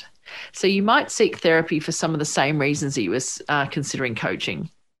psychotherapist? So, you might seek therapy for some of the same reasons that you were considering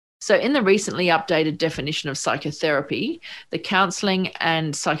coaching. So in the recently updated definition of psychotherapy, the Counselling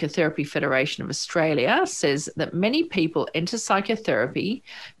and Psychotherapy Federation of Australia says that many people enter psychotherapy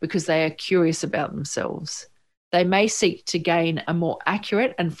because they are curious about themselves. They may seek to gain a more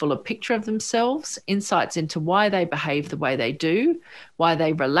accurate and fuller picture of themselves, insights into why they behave the way they do, why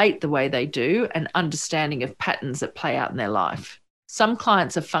they relate the way they do, and understanding of patterns that play out in their life. Some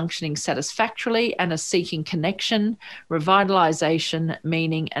clients are functioning satisfactorily and are seeking connection, revitalization,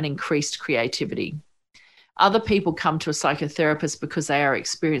 meaning, and increased creativity. Other people come to a psychotherapist because they are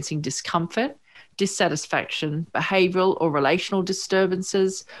experiencing discomfort, dissatisfaction, behavioral or relational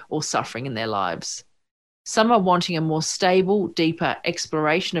disturbances, or suffering in their lives. Some are wanting a more stable, deeper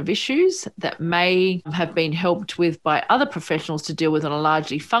exploration of issues that may have been helped with by other professionals to deal with on a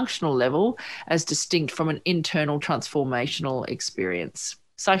largely functional level, as distinct from an internal transformational experience.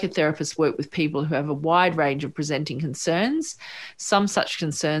 Psychotherapists work with people who have a wide range of presenting concerns. Some such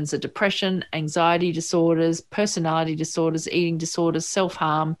concerns are depression, anxiety disorders, personality disorders, eating disorders,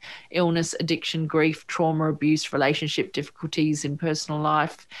 self-harm, illness, addiction, grief, trauma, abuse, relationship difficulties in personal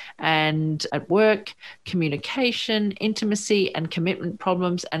life and at work, communication, intimacy and commitment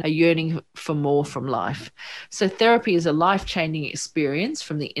problems, and a yearning for more from life. So therapy is a life-changing experience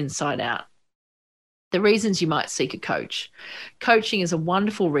from the inside out. The reasons you might seek a coach. Coaching is a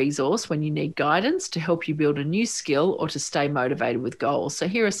wonderful resource when you need guidance to help you build a new skill or to stay motivated with goals. So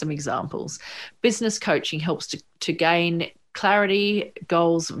here are some examples. Business coaching helps to gain clarity,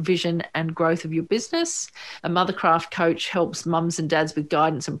 goals, vision, and growth of your business. A Mothercraft coach helps mums and dads with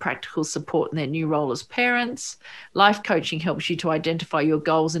guidance and practical support in their new role as parents. Life coaching helps you to identify your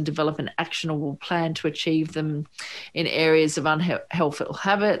goals and develop an actionable plan to achieve them in areas of unhelpful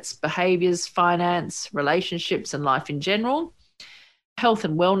habits, behaviors, finance, relationships, and life in general. Health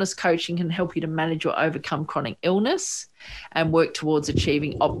and wellness coaching can help you to manage or overcome chronic illness and work towards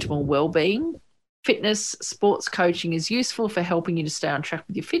achieving optimal well-being. Fitness, sports coaching is useful for helping you to stay on track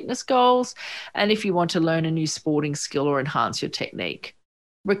with your fitness goals and if you want to learn a new sporting skill or enhance your technique.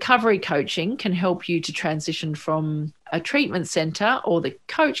 Recovery coaching can help you to transition from a treatment centre, or the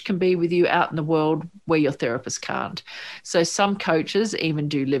coach can be with you out in the world where your therapist can't. So some coaches even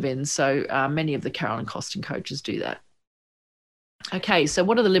do live-ins, so many of the Carolyn Costin coaches do that. Okay, so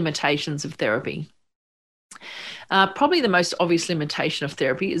what are the limitations of therapy? Probably the most obvious limitation of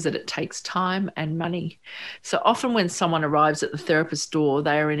therapy is that it takes time and money. So often when someone arrives at the therapist's door,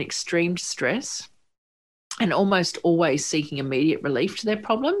 they are in extreme distress and almost always seeking immediate relief to their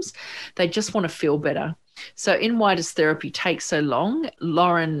problems. They just want to feel better. So in Why Does Therapy Take So Long?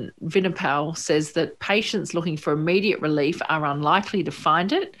 Lauren Vinopal says that patients looking for immediate relief are unlikely to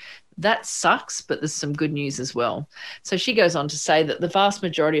find it. That sucks, but there's some good news as well. So she goes on to say that the vast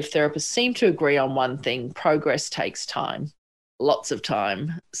majority of therapists seem to agree on one thing: progress takes time, lots of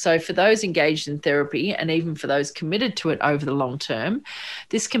time. So for those engaged in therapy, and even for those committed to it over the long term,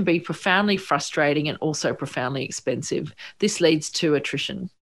 this can be profoundly frustrating and also profoundly expensive. This leads to attrition.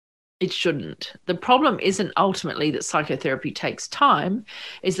 It shouldn't. The problem isn't ultimately that psychotherapy takes time,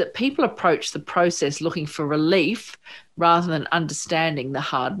 is that people approach the process looking for relief rather than understanding the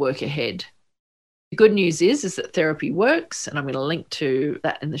hard work ahead. The good news is that therapy works, and I'm going to link to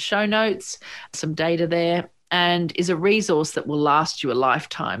that in the show notes, some data there, and is a resource that will last you a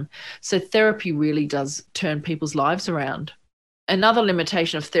lifetime. So therapy really does turn people's lives around. Another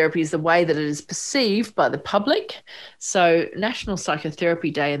limitation of therapy is the way that it is perceived by the public. So National Psychotherapy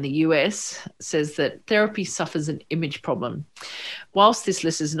Day in the US says that therapy suffers an image problem. Whilst this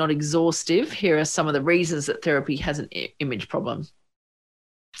list is not exhaustive, here are some of the reasons that therapy has an image problem.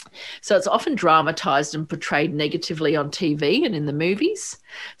 So it's often dramatized and portrayed negatively on TV and in the movies.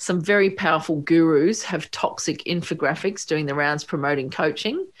 Some very powerful gurus have toxic infographics doing the rounds promoting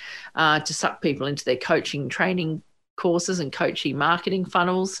coaching to suck people into their coaching training courses and coaching marketing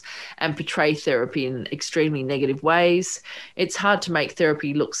funnels and portray therapy in extremely negative ways. It's hard to make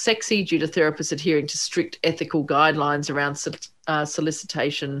therapy look sexy due to therapists adhering to strict ethical guidelines around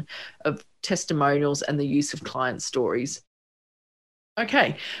solicitation of testimonials and the use of client stories.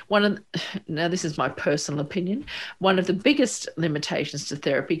 Okay, now this is my personal opinion. One of the biggest limitations to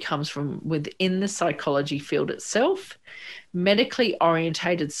therapy comes from within the psychology field itself. Medically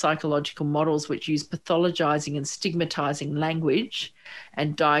orientated psychological models which use pathologizing and stigmatizing language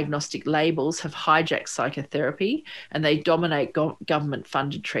and diagnostic labels have hijacked psychotherapy, and they dominate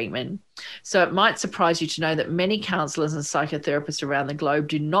government-funded treatment. So it might surprise you to know that many counsellors and psychotherapists around the globe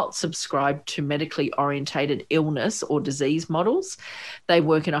do not subscribe to medically orientated illness or disease models. They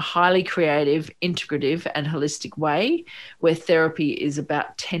work in a highly creative, integrative, and holistic way where therapy is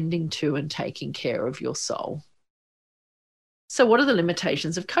about tending to and taking care of your soul. So what are the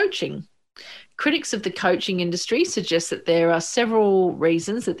limitations of coaching? Critics of the coaching industry suggest that there are several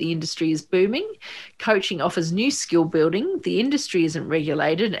reasons that the industry is booming. Coaching offers new skill building, the industry isn't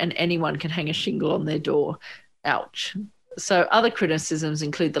regulated, and anyone can hang a shingle on their door. Ouch. So other criticisms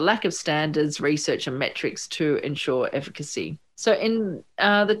include the lack of standards, research and metrics to ensure efficacy. So in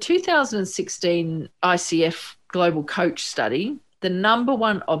the 2016 ICF Global Coach Study, the number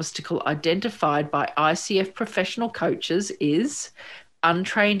one obstacle identified by ICF professional coaches is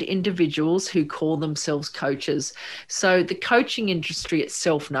untrained individuals who call themselves coaches. So the coaching industry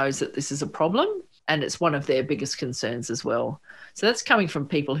itself knows that this is a problem, and it's one of their biggest concerns as well. So that's coming from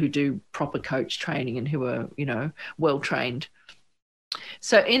people who do proper coach training and who are, well trained.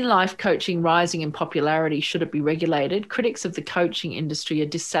 So in life coaching rising in popularity, should it be regulated? Critics of the coaching industry are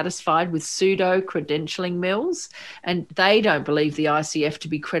dissatisfied with pseudo credentialing mills, and they don't believe the ICF to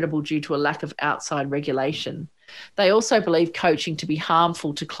be credible due to a lack of outside regulation. They also believe coaching to be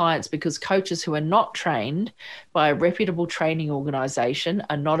harmful to clients because coaches who are not trained by a reputable training organisation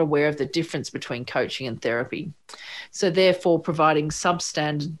are not aware of the difference between coaching and therapy. So therefore providing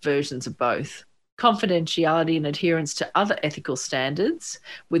substandard versions of both. Confidentiality and adherence to other ethical standards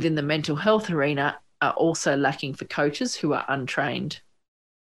within the mental health arena are also lacking for coaches who are untrained.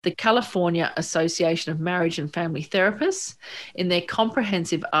 The California Association of Marriage and Family Therapists, in their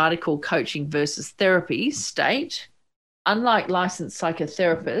comprehensive article Coaching versus Therapy, state, unlike licensed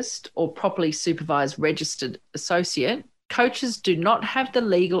psychotherapist or properly supervised registered associate, coaches do not have the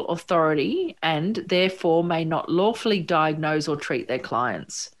legal authority and therefore may not lawfully diagnose or treat their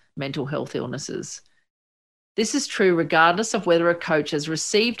clients' mental health illnesses. This is true regardless of whether a coach has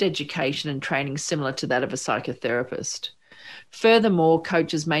received education and training similar to that of a psychotherapist. Furthermore,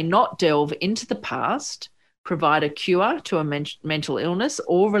 coaches may not delve into the past, provide a cure to a mental illness,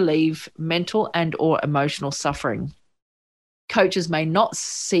 or relieve mental and or emotional suffering. Coaches may not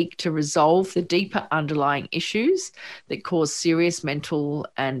seek to resolve the deeper underlying issues that cause serious mental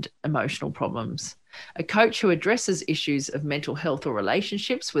and emotional problems. A coach who addresses issues of mental health or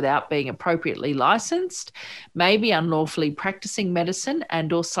relationships without being appropriately licensed may be unlawfully practicing medicine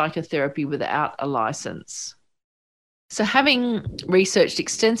and or psychotherapy without a license. So having researched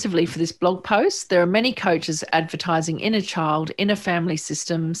extensively for this blog post, there are many coaches advertising internal family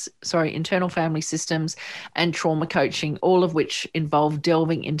systems, and trauma coaching, all of which involve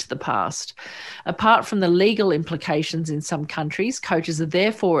delving into the past. Apart from the legal implications in some countries, coaches are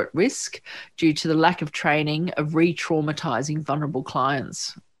therefore at risk due to the lack of training of re-traumatizing vulnerable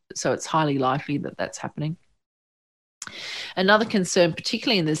clients. So it's highly likely that that's happening. Another concern,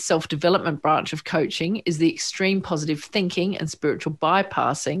 particularly in the self-development branch of coaching, is the extreme positive thinking and spiritual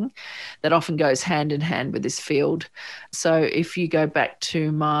bypassing that often goes hand in hand with this field. So if you go back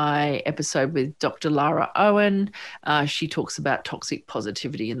to my episode with Dr. Lara Owen, she talks about toxic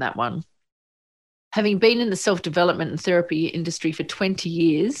positivity in that one. Having been in the self-development and therapy industry for 20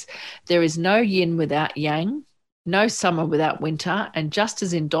 years, there is no yin without yang, no summer without winter, and just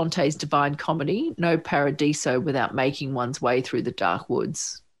as in Dante's Divine Comedy, no paradiso without making one's way through the dark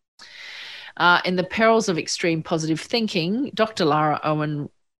woods. In The Perils of Extreme Positive Thinking, Dr. Lara Owen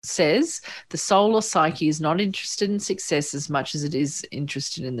says, the soul or psyche is not interested in success as much as it is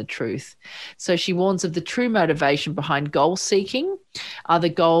interested in the truth. So she warns of the true motivation behind goal seeking. Are the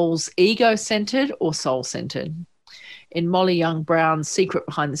goals ego-centered or soul-centered? In Molly Young Brown's Secret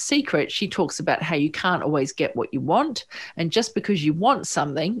Behind the Secret, she talks about how you can't always get what you want. And just because you want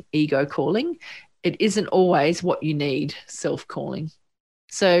something, ego calling, it isn't always what you need, self calling.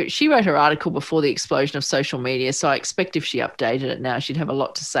 So she wrote her article before the explosion of social media. So I expect if she updated it now, she'd have a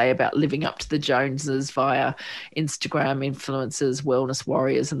lot to say about living up to the Joneses via Instagram influencers, wellness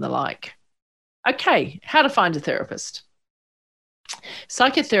warriors, and the like. Okay, how to find a therapist.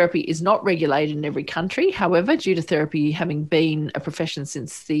 Psychotherapy is not regulated in every country. However, due to therapy having been a profession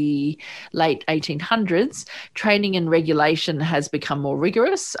since the late 1800s, training and regulation has become more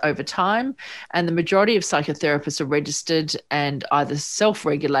rigorous over time, and the majority of psychotherapists are registered and either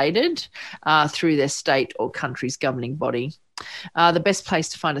self-regulated through their state or country's governing body. The best place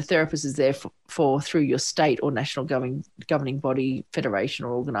to find a therapist is therefore through your state or national governing body, federation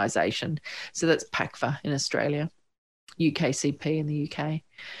or organisation. So that's PACFA in Australia. UKCP in the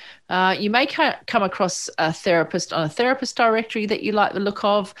UK. You may come across a therapist on a therapist directory that you like the look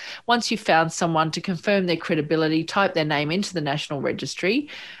of. Once you've found someone, to confirm their credibility, type their name into the National Registry.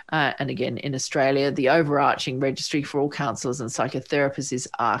 And again, in Australia, the overarching registry for all counsellors and psychotherapists is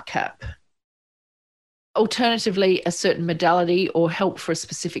RCAP. Alternatively, a certain modality or help for a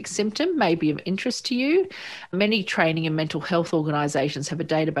specific symptom may be of interest to you. Many training and mental health organisations have a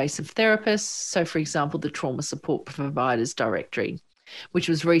database of therapists. So, for example, the Trauma Support Providers Directory, which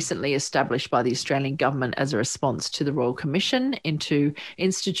was recently established by the Australian Government as a response to the Royal Commission into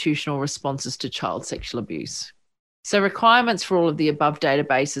institutional responses to child sexual abuse. So requirements for all of the above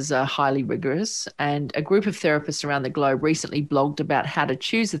databases are highly rigorous, and a group of therapists around the globe recently blogged about how to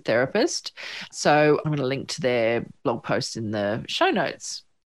choose a therapist. So I'm going to link to their blog post in the show notes.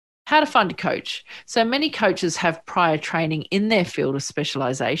 How to find a coach. So many coaches have prior training in their field of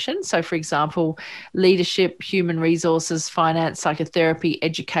specialization. So, for example, leadership, human resources, finance, psychotherapy,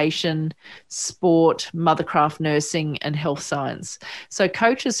 education, sport, mothercraft nursing, and health science. So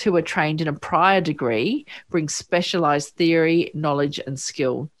coaches who are trained in a prior degree bring specialized theory, knowledge, and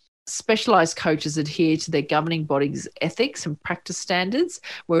skill. Specialized coaches adhere to their governing body's ethics and practice standards,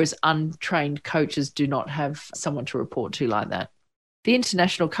 whereas untrained coaches do not have someone to report to like that. The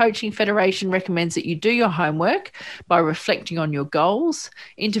International Coaching Federation recommends that you do your homework by reflecting on your goals,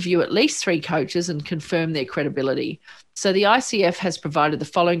 interview at least 3 coaches, and confirm their credibility. So the ICF has provided the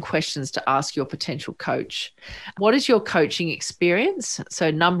following questions to ask your potential coach. What is your coaching experience?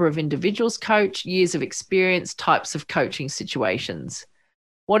 So number of individuals coached, years of experience, types of coaching situations.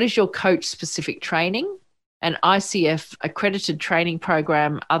 What is your coach-specific training? An ICF accredited training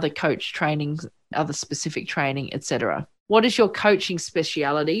program, other coach trainings, other specific training, etc. What is your coaching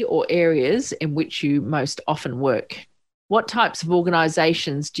speciality or areas in which you most often work? What types of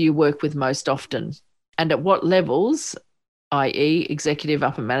organizations do you work with most often? And at what levels, i.e. executive,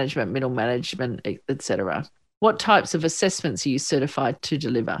 upper management, middle management, etc.? What types of assessments are you certified to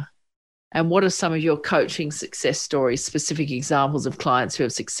deliver? And what are some of your coaching success stories, specific examples of clients who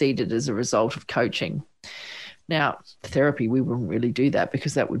have succeeded as a result of coaching? Now, therapy, we wouldn't really do that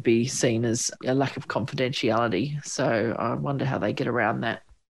because that would be seen as a lack of confidentiality. So I wonder how they get around that.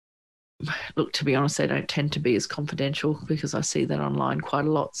 Look, to be honest, they don't tend to be as confidential because I see that online quite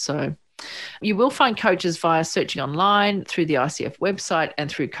a lot. So you will find coaches via searching online, through the ICF website, and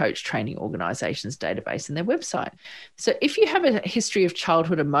through coach training organisations database in their website. So if you have a history of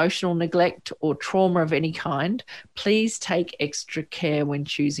childhood emotional neglect or trauma of any kind, please take extra care when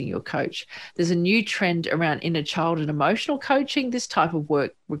choosing your coach. There's a new trend around inner child and emotional coaching. This type of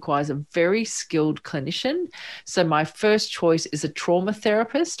work requires a very skilled clinician. So my first choice is a trauma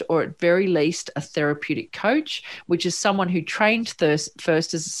therapist, or at very least a therapeutic coach, which is someone who trained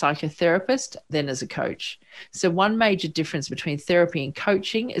first as a psychotherapist, then as a coach. So one major difference between therapy and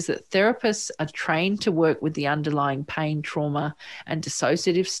coaching is that therapists are trained to work with the underlying pain, trauma, and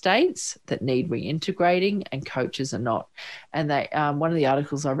dissociative states that need reintegrating, and coaches are not. And they, one of the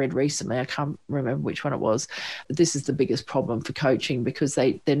articles I read recently, I can't remember which one it was, this is the biggest problem for coaching because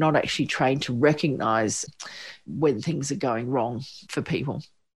they're not actually trained to recognize when things are going wrong for people.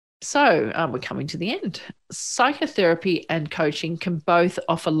 So we're coming to the end. Psychotherapy and coaching can both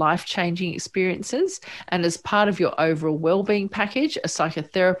offer life-changing experiences, and as part of your overall well-being package, a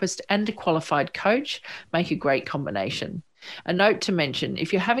psychotherapist and a qualified coach make a great combination. A note to mention,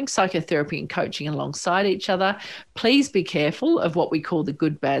 if you're having psychotherapy and coaching alongside each other, please be careful of what we call the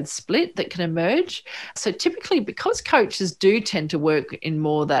good-bad split that can emerge. So typically, because coaches do tend to work in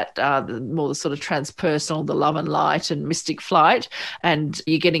more that, more the sort of transpersonal, the love and light and mystic flight, and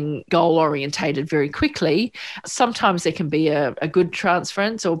you're getting goal-orientated very quickly, sometimes there can be a good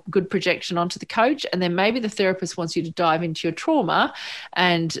transference or good projection onto the coach, and then maybe the therapist wants you to dive into your trauma,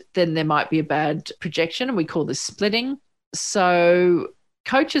 and then there might be a bad projection, and we call this splitting. So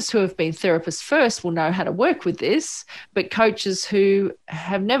coaches who have been therapists first will know how to work with this, but coaches who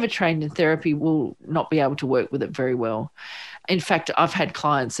have never trained in therapy will not be able to work with it very well. In fact, I've had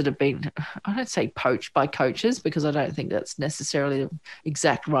clients that have been, I don't say poached by coaches because I don't think that's necessarily the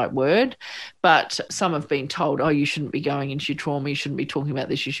exact right word, but some have been told, oh, you shouldn't be going into your trauma, you shouldn't be talking about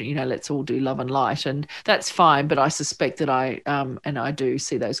this, you should, let's all do love and light. And that's fine, but I suspect that I do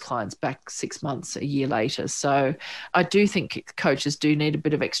see those clients back 6 months, a year later. So I do think coaches do need a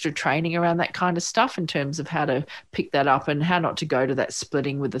bit of extra training around that kind of stuff in terms of how to pick that up and how not to go to that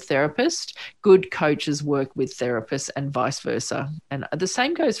splitting with the therapist. Good coaches work with therapists and vice versa. And the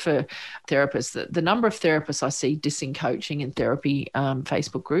same goes for therapists. The number of therapists I see dissing coaching in therapy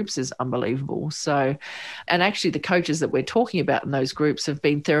Facebook groups is unbelievable. So, and actually the coaches that we're talking about in those groups have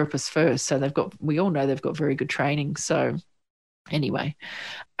been therapists first. So we all know they've got very good training. So anyway,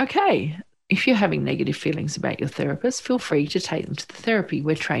 okay. If you're having negative feelings about your therapist, feel free to take them to the therapy.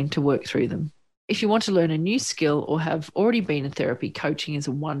 We're trained to work through them. If you want to learn a new skill or have already been in therapy, coaching is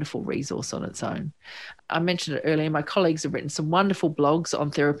a wonderful resource on its own. I mentioned it earlier, my colleagues have written some wonderful blogs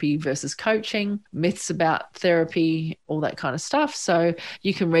on therapy versus coaching, myths about therapy, all that kind of stuff. So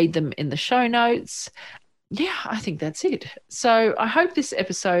you can read them in the show notes. Yeah, I think that's it. So I hope this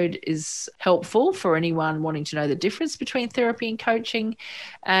episode is helpful for anyone wanting to know the difference between therapy and coaching.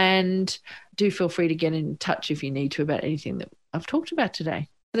 And do feel free to get in touch if you need to about anything that I've talked about today.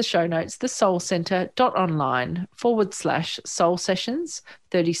 the show notes, thesoulcentre.online/soul sessions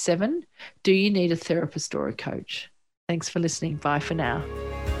 37. Do you need a therapist or a coach? Thanks for listening. Bye for now.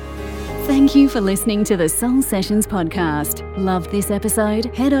 Thank you for listening to the Soul Sessions podcast. Loved this episode?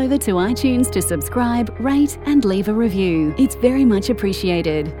 Head over to iTunes to subscribe, rate, and leave a review. It's very much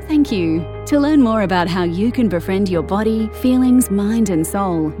appreciated. Thank you. To learn more about how you can befriend your body, feelings, mind, and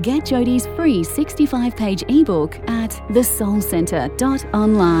soul, get Jodie's free 65-page ebook at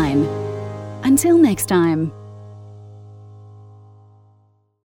thesoulcentre.online. Until next time.